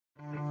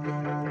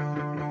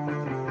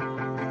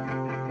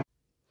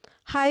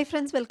Hi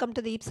friends, welcome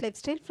to the Eeps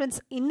Lifestyle. Friends,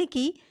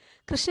 இன்னைக்கு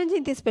கிருஷ்ண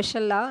ஜெயந்தி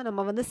ஸ்பெஷலாக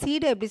நம்ம வந்து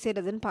சீடை எப்படி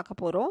செய்கிறதுன்னு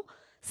பார்க்க போகிறோம்.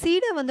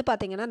 சீடை வந்து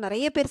பார்த்திங்கன்னா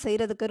நிறைய பேர்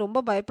செய்கிறதுக்கு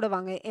ரொம்ப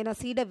பயப்படுவாங்க. ஏன்னா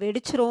சீடை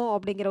வெடிச்சிரும்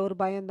அப்படிங்கிற ஒரு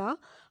பயம்தான்.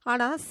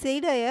 ஆனால்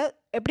சீடையை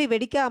எப்படி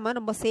வெடிக்காமல்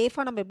நம்ம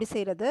சேஃபாக நம்ம எப்படி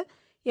செய்கிறது,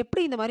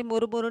 எப்படி இந்த மாதிரி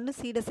மொறுன்னு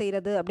சீடை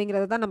செய்கிறது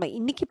அப்படிங்கிறத தான் நம்ம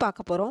இன்றைக்கி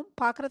பார்க்க போகிறோம்.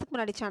 பார்க்குறதுக்கு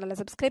முன்னாடி சேனலை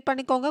சப்ஸ்கிரைப்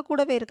பண்ணிக்கோங்க,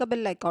 கூடவே இருக்க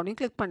பெல் ஐக்கானையும்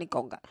கிளிக்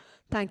பண்ணிக்கோங்க.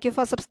 Thank you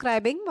for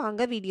subscribing.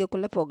 வாங்க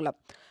வீடியோக்குள்ளே போகலாம்.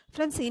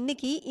 ஃப்ரெண்ட்ஸ்,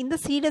 இன்றைக்கி இந்த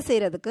சீடை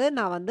செய்கிறதுக்கு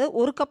நான் வந்து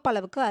 1 கப்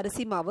அளவுக்கு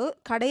அரிசி மாவு,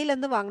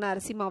 கடையிலேருந்து வாங்கின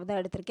அரிசி மாவு தான்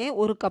எடுத்திருக்கேன்.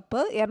 1 கப்பு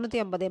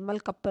 250 ml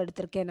கப்பு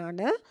எடுத்திருக்கேன்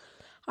நான்.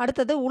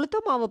 அடுத்தது உளுத்த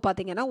மாவு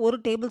பார்த்திங்கன்னா 1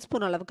 டேபிள்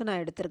ஸ்பூன் அளவுக்கு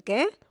நான்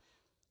எடுத்திருக்கேன்.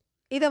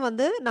 இதை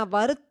வந்து நான்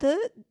வறுத்து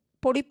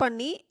பொடி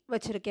பண்ணி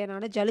வச்சுருக்கேன்.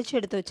 நான் ஜலிச்சு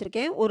எடுத்து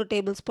வச்சுருக்கேன் 1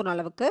 டேபிள் ஸ்பூன்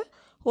அளவுக்கு.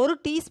 1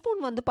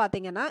 டீஸ்பூன் வந்து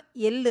பார்த்திங்கன்னா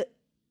எள்ளு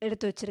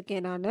எடுத்து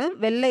வச்சுருக்கேன். நான்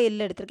வெள்ளை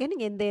எள்ளு எடுத்திருக்கேன்.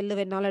 நீங்கள் எந்த எள்ளு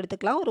வேணாலும்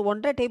எடுத்துக்கலாம். ஒரு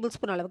 1.5 டேபிள்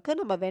ஸ்பூன் அளவுக்கு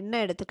நம்ம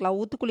வெண்ணெய் எடுத்துக்கலாம்.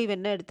 ஊத்துக்குழி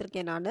வெண்ணெய்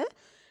எடுத்திருக்கேன் நான்.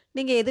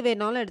 நீங்கள் எது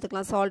வேணாலும்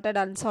எடுத்துக்கலாம். சால்ட்டட்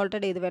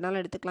அன்சால்ட்டட் எது வேணாலும்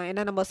எடுத்துக்கலாம்.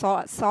 ஏன்னா நம்ம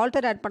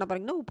சால்ட்டட் ஆட் பண்ண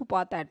போகிறீங்கன்னா உப்பு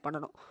பார்த்து ஆட்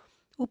பண்ணணும்.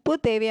 உப்பு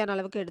தேவையான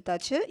அளவுக்கு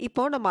எடுத்தாச்சு.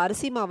 இப்போது நம்ம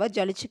அரிசி மாவை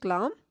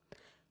ஜலிச்சுக்கலாம்.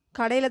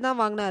 கடையில் தான்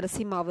வாங்கின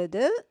அரிசி மாவு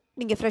இது.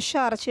 நீங்கள்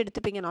ஃப்ரெஷ்ஷாக அரைச்சி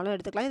எடுத்துப்பீங்கனாலும்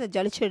எடுத்துக்கலாம். இதை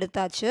ஜலிச்சு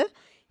எடுத்தாச்சு.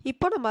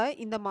 இப்போ நம்ம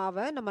இந்த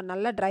மாவை நம்ம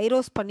நல்லா ட்ரை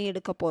ரோஸ்ட் பண்ணி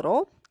எடுக்க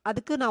போகிறோம்.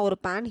 அதுக்கு நான் ஒரு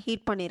பேன்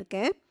ஹீட்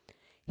பண்ணியிருக்கேன்.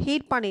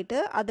 ஹீட் பண்ணிவிட்டு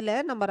அதில்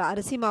நம்ம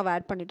அரிசி மாவை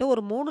ஆட் பண்ணிவிட்டு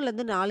ஒரு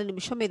 3லேருந்து 4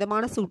 நிமிஷம்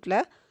மிதமான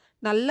சூட்டில்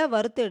நல்லா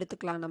வறுத்து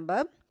எடுத்துக்கலாம்.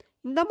 நம்ம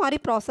இந்த மாதிரி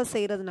ப்ராசஸ்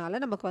செய்கிறதுனால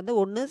நமக்கு வந்து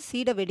ஒன்று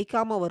சீடை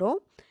வெடிக்காமல் வரும்,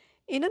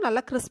 இன்னும்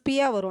நல்லா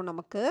கிறிஸ்பியாக வரும்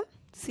நமக்கு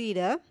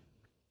சீடை.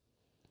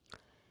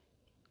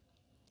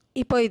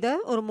 இப்போ இதை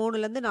ஒரு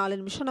 3லேருந்து 4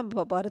 நிமிஷம்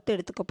நம்ம வறுத்து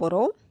எடுத்துக்க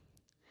போகிறோம்.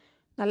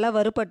 நல்லா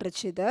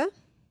வறுபட்டுருச்சு இதை.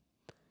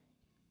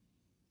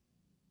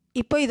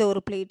 இப்போ இதை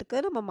ஒரு பிளேட்டுக்கு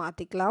நம்ம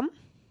மாற்றிக்கலாம்.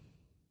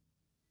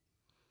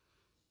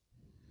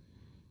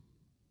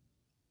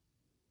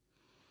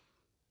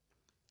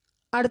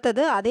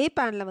 அடுத்தது அதே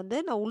பேனில் வந்து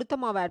நான் உளுத்த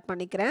மாவை ஆட்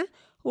பண்ணிக்கிறேன்.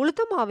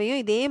 உளுத்த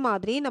மாவையும் இதே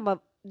மாதிரி நம்ம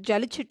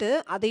ஜலிச்சுட்டு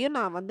அதையும்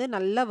நான் வந்து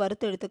நல்லா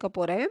வறுத்து எடுத்துக்க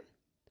போகிறேன்.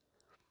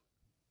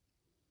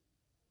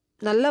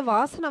 நல்ல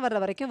வாசனை வர்ற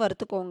வரைக்கும்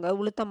வறுத்துக்கோங்க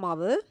உளுத்த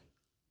மாவு.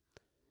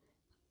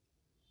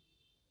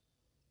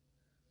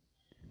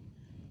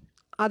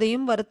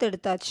 அதையும் வறுத்து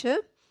எடுத்தாச்சு.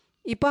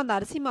 இப்போ அந்த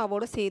அரிசி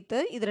மாவோடு சேர்த்து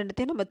இது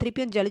ரெண்டுத்தையும் நம்ம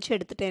திருப்பியும் ஜலிச்சு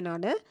எடுத்துட்டேன்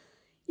நான்.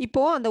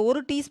 இப்போது அந்த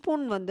 1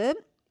 டீஸ்பூன் வந்து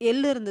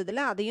எள்ளு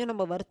இருந்ததில் அதையும்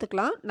நம்ம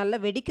வறுத்துக்கலாம். நல்லா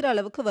வெடிக்கிற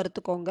அளவுக்கு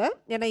வறுத்துக்கோங்க.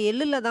 ஏன்னா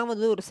எள்ளில் தான்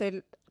வந்து ஒரு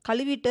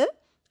கழுவிட்டு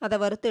அதை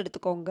வறுத்து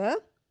எடுத்துக்கோங்க.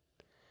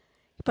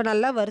 இப்போ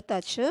நல்லா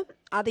வறுத்தாச்சு.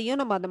 அதையும்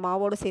நம்ம அந்த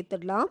மாவோடு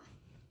சேர்த்துடலாம்.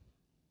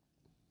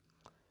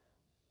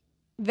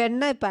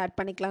 வெண்ணெய் இப்போ ஆட்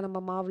பண்ணிக்கலாம்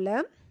நம்ம மாவில்.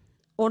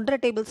 1.5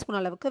 டேபிள் ஸ்பூன்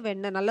அளவுக்கு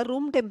வெண்ணெய், நல்லா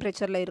ரூம்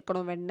டெம்பரேச்சரில்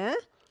இருக்கணும் வெண்ணெய்.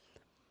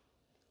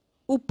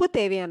 உப்பு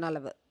தேவையான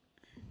அளவு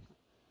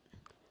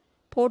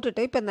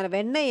போட்டுட்டு இப்போ இந்த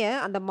வெண்ணெயை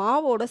அந்த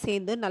மாவோடு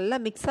சேர்ந்து நல்லா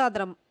மிக்ஸ்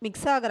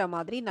ஆகிற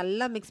மாதிரி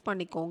நல்லா மிக்ஸ்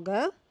பண்ணிக்கோங்க.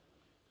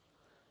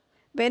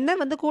 வெண்ணெய்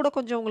வந்து கூட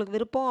கொஞ்சம் உங்களுக்கு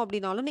விருப்பம்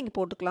அப்படின்னாலும் நீங்கள்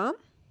போட்டுக்கலாம்.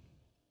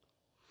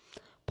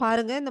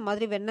 பாருங்கள், இந்த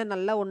மாதிரி வெண்ணெய்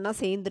நல்லா ஒன்றா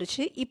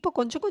சேர்ந்துருச்சு. இப்போ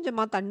கொஞ்சம்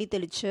கொஞ்சமாக தண்ணி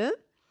தெளித்து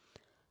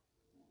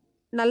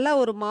நல்லா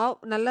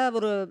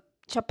ஒரு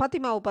சப்பாத்தி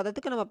மாவு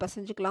பதத்துக்கு நம்ம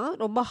பிசைஞ்சிக்கலாம்.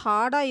 ரொம்ப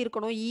ஹார்டாக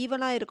இருக்கணும்,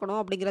 ஈவனாக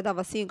இருக்கணும் அப்படிங்கிறது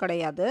அவசியம்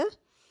கிடையாது.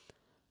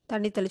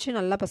 தண்ணி தெளித்து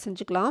நல்லா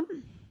பிசைஞ்சிக்கலாம்.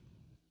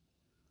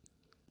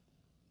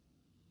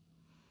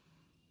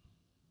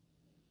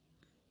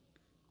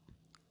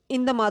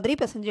 இந்த மாதிரி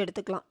பிசைஞ்சு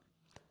எடுத்துக்கலாம்.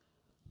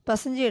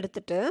 பிசைஞ்சு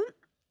எடுத்துட்டு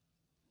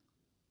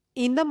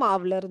இந்த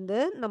மாவுலேருந்து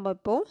நம்ம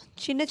இப்போது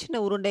சின்ன சின்ன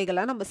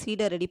உருண்டைகளாக நம்ம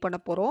சீடை ரெடி பண்ண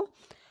போகிறோம்.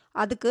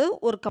 அதுக்கு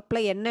ஒரு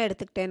கப்பில் எண்ணெய்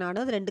எடுத்துக்கிட்டேன் நான்.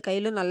 அது 2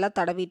 கையிலும் நல்லா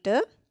தடவிட்டு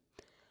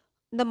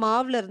இந்த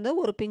மாவுலேருந்து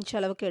ஒரு பிஞ்ச்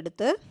அளவுக்கு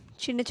எடுத்து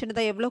சின்ன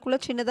சின்னதாக எவ்வளோக்குள்ளே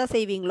சின்னதாக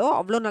செய்வீங்களோ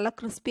அவ்வளோ நல்லா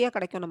கிறிஸ்பியாக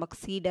கிடைக்கும் நமக்கு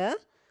சீடை.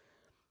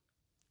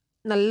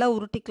 நல்லா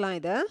உருட்டிக்கலாம்.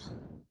 இதை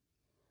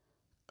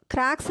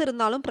கிராக்ஸ்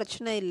இருந்தாலும்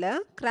பிரச்சனை இல்லை.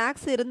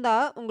 கிராக்ஸ்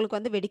இருந்தால் உங்களுக்கு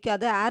வந்து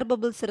வெடிக்காது. ஏர்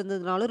பபிள்ஸ்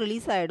இருந்ததுனாலும்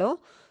ரிலீஸ் ஆகிடும்.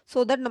 ஸோ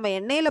தட் நம்ம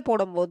எண்ணெயில்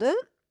போடும்போது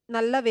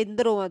நல்லா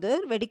வெந்துடும். அது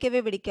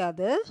வெடிக்கவே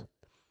வெடிக்காது.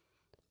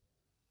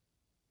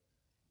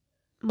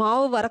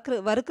 மாவு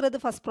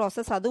வறுக்கிறது ஃபஸ்ட்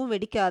ப்ராசஸ், அதுவும்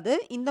வெடிக்காது.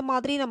 இந்த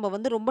மாதிரி நம்ம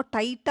வந்து ரொம்ப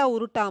டைட்டாக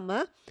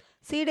உருட்டாமல்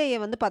சீடையை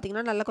வந்து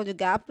பார்த்திங்கன்னா நல்லா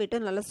கொஞ்சம் கேப்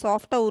விட்டு நல்லா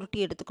சாஃப்டாக உருட்டி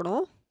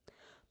எடுத்துக்கணும்.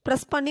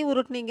 ப்ரெஸ் பண்ணி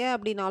உருட்டினீங்க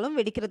அப்படின்னாலும்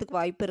வெடிக்கிறதுக்கு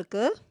வாய்ப்பு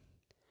இருக்குது.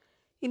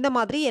 இந்த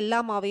மாதிரி எல்லா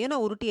மாவையும்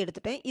நான் உருட்டி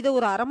எடுத்துட்டேன். இதை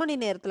ஒரு 1/2 மணி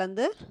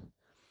நேரத்துலேருந்து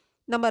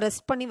நம்ம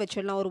ரெஸ்ட் பண்ணி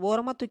வச்சிடலாம். ஒரு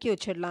ஓரமாக தூக்கி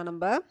வச்சிடலாம்.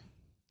 நம்ம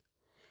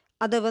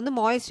அதை வந்து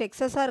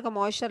எக்ஸஸாக இருக்க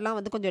மாய்ஸ்சர்லாம்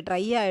வந்து கொஞ்சம்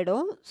ட்ரை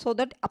ஆகிடும். ஸோ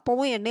தட்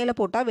அப்போவும் எண்ணெயில்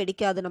போட்டால்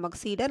வெடிக்காது,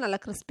 நமக்கு சீடை நல்லா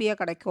கிறிஸ்பியாக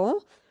கிடைக்கும்.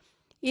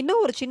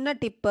 இன்னும் ஒரு சின்ன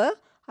டிப்பு,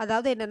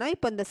 அதாவது என்னென்னா,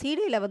 இப்போ இந்த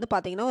சீடையில் வந்து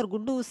பார்த்திங்கன்னா ஒரு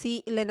குண்டு ஊசி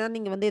இல்லைன்னா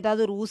நீங்கள் வந்து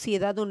ஏதாவது ஒரு ஊசி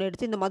ஏதாவது ஒன்று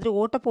எடுத்து இந்த மாதிரி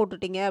ஓட்டை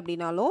போட்டுட்டிங்க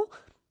அப்படின்னாலும்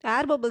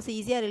ஏர் பபிள்ஸ்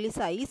ஈஸியாக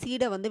ரிலீஸ் ஆகி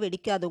சீடை வந்து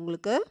வெடிக்காது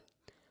உங்களுக்கு.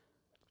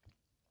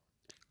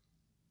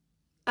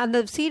 அந்த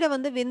சீடை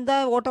வந்து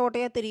வெந்தால்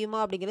ஓட்டையாக தெரியுமா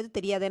அப்படிங்கிறது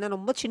தெரியாது. ஏன்னா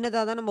ரொம்ப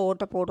சின்னதாக தான் நம்ம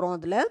ஓட்டை போடுறோம்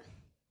அதில்.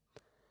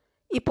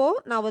 இப்போது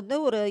நான் வந்து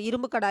ஒரு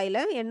இரும்பு கடாயில்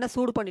எண்ணெய்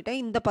சூடு பண்ணிட்டேன்.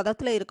 இந்த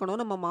பதத்தில் இருக்கணும்.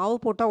 நம்ம மாவு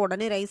போட்டால்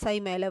உடனே ரைஸ்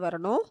ஆகி மேலே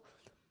வரணும்.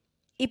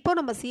 இப்போ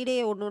நம்ம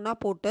சீடையை ஒன்று ஒன்றா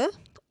போட்டு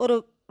ஒரு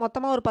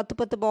மொத்தமாக ஒரு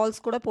 10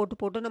 பால்ஸ் கூட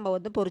போட்டு நம்ம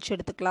வந்து பொரிச்சு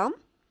எடுத்துக்கலாம்.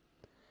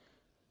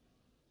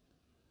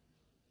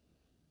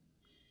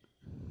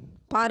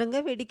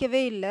 பாருங்கள்,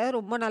 வெடிக்கவே இல்லை,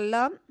 ரொம்ப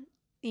நல்லா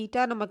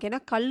நீட்டாக. நமக்கு ஏன்னா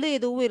கல்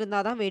எதுவும்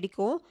இருந்தால் தான்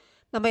வெடிக்கும்.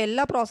 நம்ம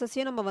எல்லா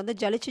ப்ராசஸையும் நம்ம வந்து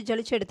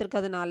ஜலிச்சு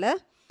எடுத்துருக்கிறதுனால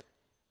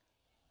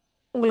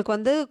உங்களுக்கு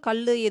வந்து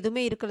கல்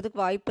எதுவுமே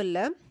இருக்கிறதுக்கு வாய்ப்பு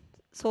இல்லை.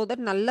 ஸோ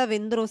தட் நல்லா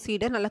வெந்துடும்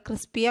சீடை, நல்லா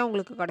கிறிஸ்பியாக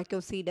உங்களுக்கு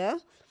கிடைக்கும் சீடை.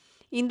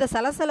 இந்த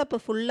சலசலப்பு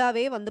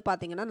ஃபுல்லாகவே வந்து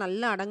பார்த்திங்கன்னா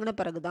நல்லா அடங்கின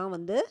பிறகு தான்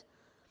வந்து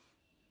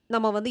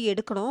நம்ம வந்து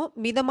எடுக்கணும்.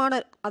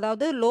 மிதமான,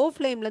 அதாவது லோ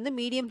ஃப்ளேம்லேருந்து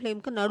மீடியம்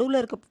ஃப்ளேமுக்கு நடுவில்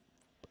இருக்க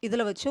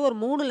இதில் வச்சு ஒரு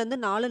 3லேருந்து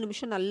 4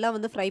 நிமிஷம் நல்லா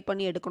வந்து ஃப்ரை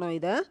பண்ணி எடுக்கணும்.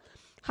 இதை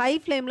ஹை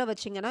ஃப்ளேமில்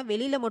வச்சிங்கன்னா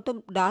வெளியில் மட்டும்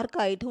டார்க்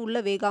ஆகிட்டு உள்ளே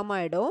வேகாமல்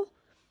ஆகிடும்.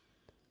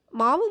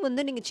 மாவு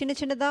வந்து நீங்கள்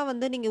சின்னதாக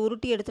வந்து நீங்கள்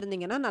உருட்டி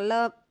எடுத்துருந்தீங்கன்னா நல்லா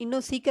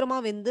இன்னும்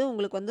சீக்கிரமாக வெந்து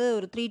உங்களுக்கு வந்து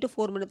ஒரு 3 to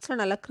 4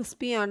 மினிட்ஸில் நல்லா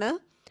கிறிஸ்பியான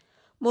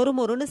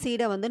மொறுன்னு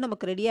சீடை வந்து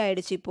நமக்கு ரெடி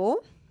ஆகிடுச்சு.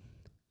 இப்போது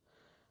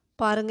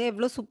பாருங்கள்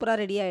எவ்வளோ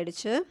சூப்பராக ரெடி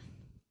ஆகிடுச்சு,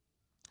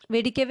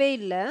 வெடிக்கவே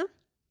இல்லை.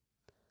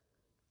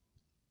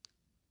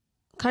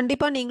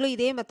 கண்டிப்பாக நீங்களும்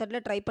இதே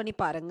மெத்தடில் ட்ரை பண்ணி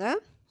பாருங்கள்.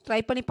 ட்ரை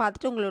பண்ணி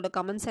பார்த்துட்டு உங்களோட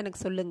கமெண்ட்ஸ் எனக்கு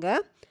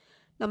சொல்லுங்கள்.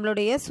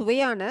 நம்மளுடைய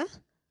சுவையான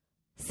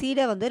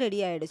சீடை வந்து ரெடி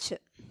ஆகிடுச்சு.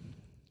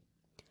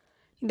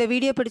 இந்த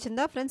வீடியோ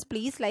பிடிச்சிருந்தா ஃப்ரெண்ட்ஸ்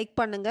ப்ளீஸ் லைக்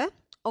பண்ணுங்கள்,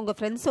 உங்கள்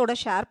ஃப்ரெண்ட்ஸோட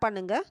ஷேர்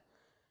பண்ணுங்கள்.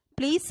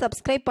 ப்ளீஸ்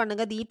சப்ஸ்கிரைப்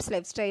பண்ணுங்கள் தீப்ஸ்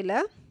லைஃப் ஸ்டைலை.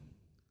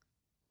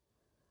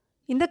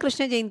 இந்த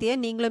கிருஷ்ண ஜெயந்தியை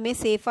நீங்களுமே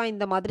சேஃபாக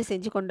இந்த மாதிரி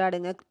செஞ்சு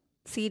கொண்டாடுங்க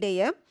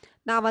சீடையை.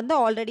 நான் வந்து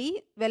ஆல்ரெடி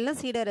வெல்லம்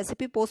சீடை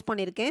ரெசிபி போஸ்ட்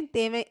பண்ணியிருக்கேன்.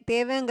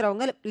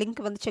 தேவைங்கிறவங்க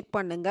லிங்க் வந்து செக்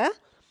பண்ணுங்கள்,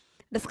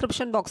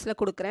 டிஸ்கிரிப்ஷன் பாக்ஸில்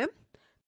கொடுக்குறேன்.